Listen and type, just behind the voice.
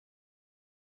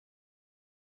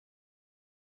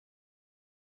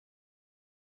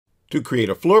To create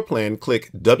a floor plan, click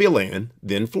WLAN,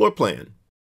 then Floor Plan.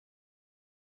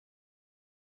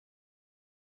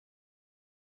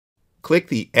 Click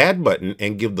the Add button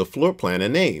and give the floor plan a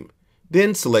name.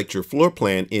 Then select your floor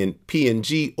plan in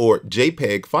PNG or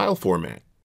JPEG file format.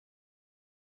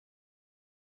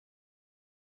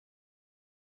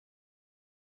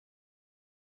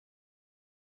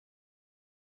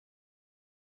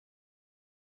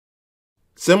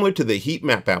 Similar to the heat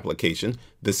map application,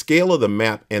 the scale of the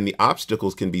map and the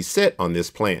obstacles can be set on this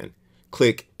plan.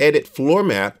 Click Edit Floor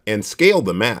Map and scale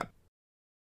the map.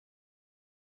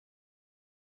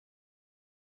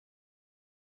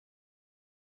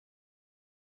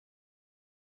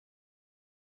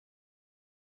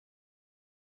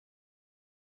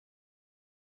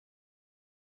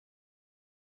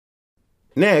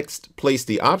 Next, place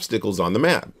the obstacles on the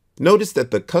map. Notice that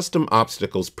the custom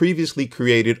obstacles previously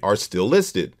created are still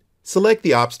listed. Select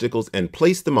the obstacles and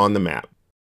place them on the map.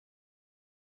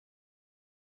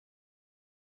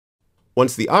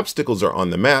 Once the obstacles are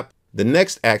on the map, the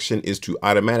next action is to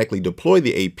automatically deploy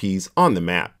the APs on the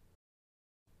map.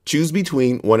 Choose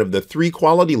between one of the three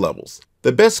quality levels.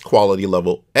 The best quality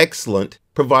level, Excellent,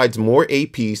 provides more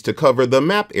APs to cover the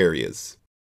map areas.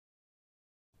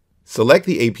 Select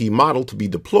the AP model to be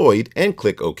deployed and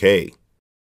click OK.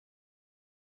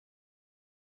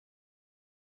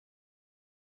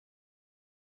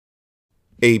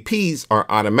 APs are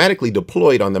automatically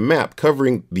deployed on the map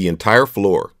covering the entire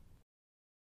floor.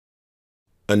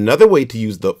 Another way to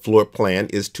use the floor plan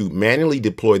is to manually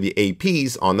deploy the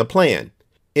APs on the plan.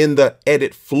 In the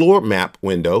Edit Floor Map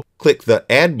window, click the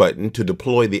Add button to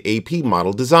deploy the AP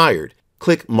model desired.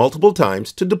 Click multiple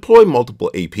times to deploy multiple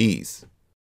APs.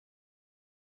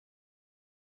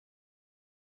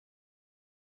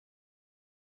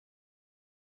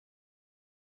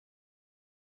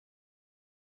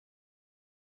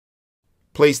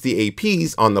 Place the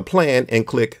APs on the plan and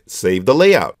click Save the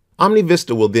Layout.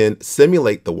 OmniVista will then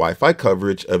simulate the Wi-Fi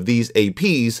coverage of these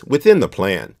APs within the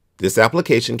plan. This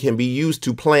application can be used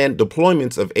to plan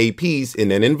deployments of APs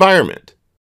in an environment.